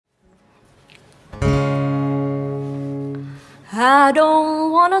I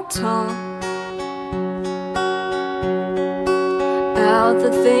don't wanna talk about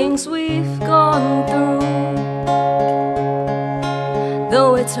the things we've gone through,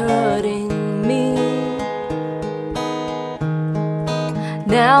 though it's hurting me.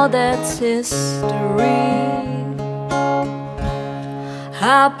 Now that's history.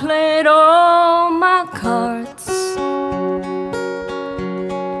 I played all my cards,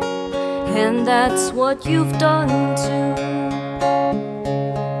 and that's what you've done too.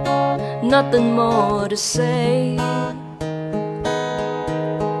 Nothing more to say,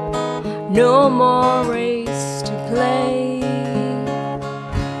 no more race to play.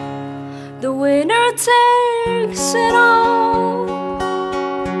 The winner takes it all,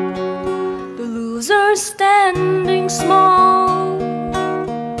 the loser standing small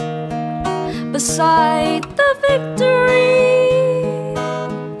beside the victory.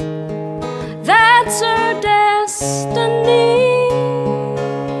 That's her destiny.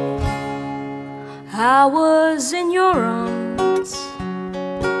 I was in your arms,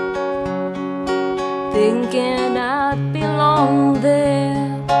 thinking I'd belong there.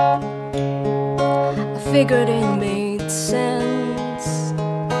 I figured it made sense,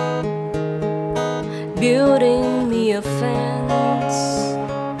 building me a fence,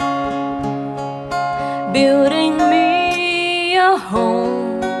 building me a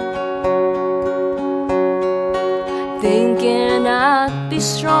home, thinking I'd be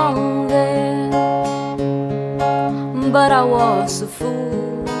strong there. But I was a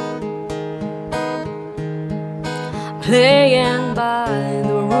fool, playing by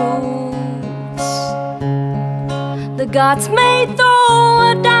the rules. The gods may throw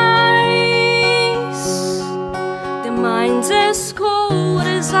a dice, their minds as cold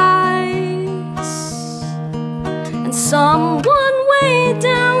as ice, and someone way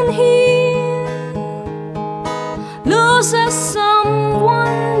down here loses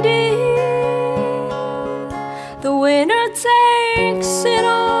someone dear. The winner takes it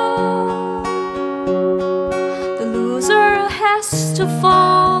all, the loser has to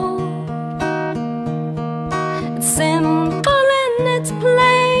fall. It's simple and it's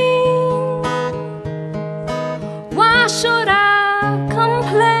plain. Why should I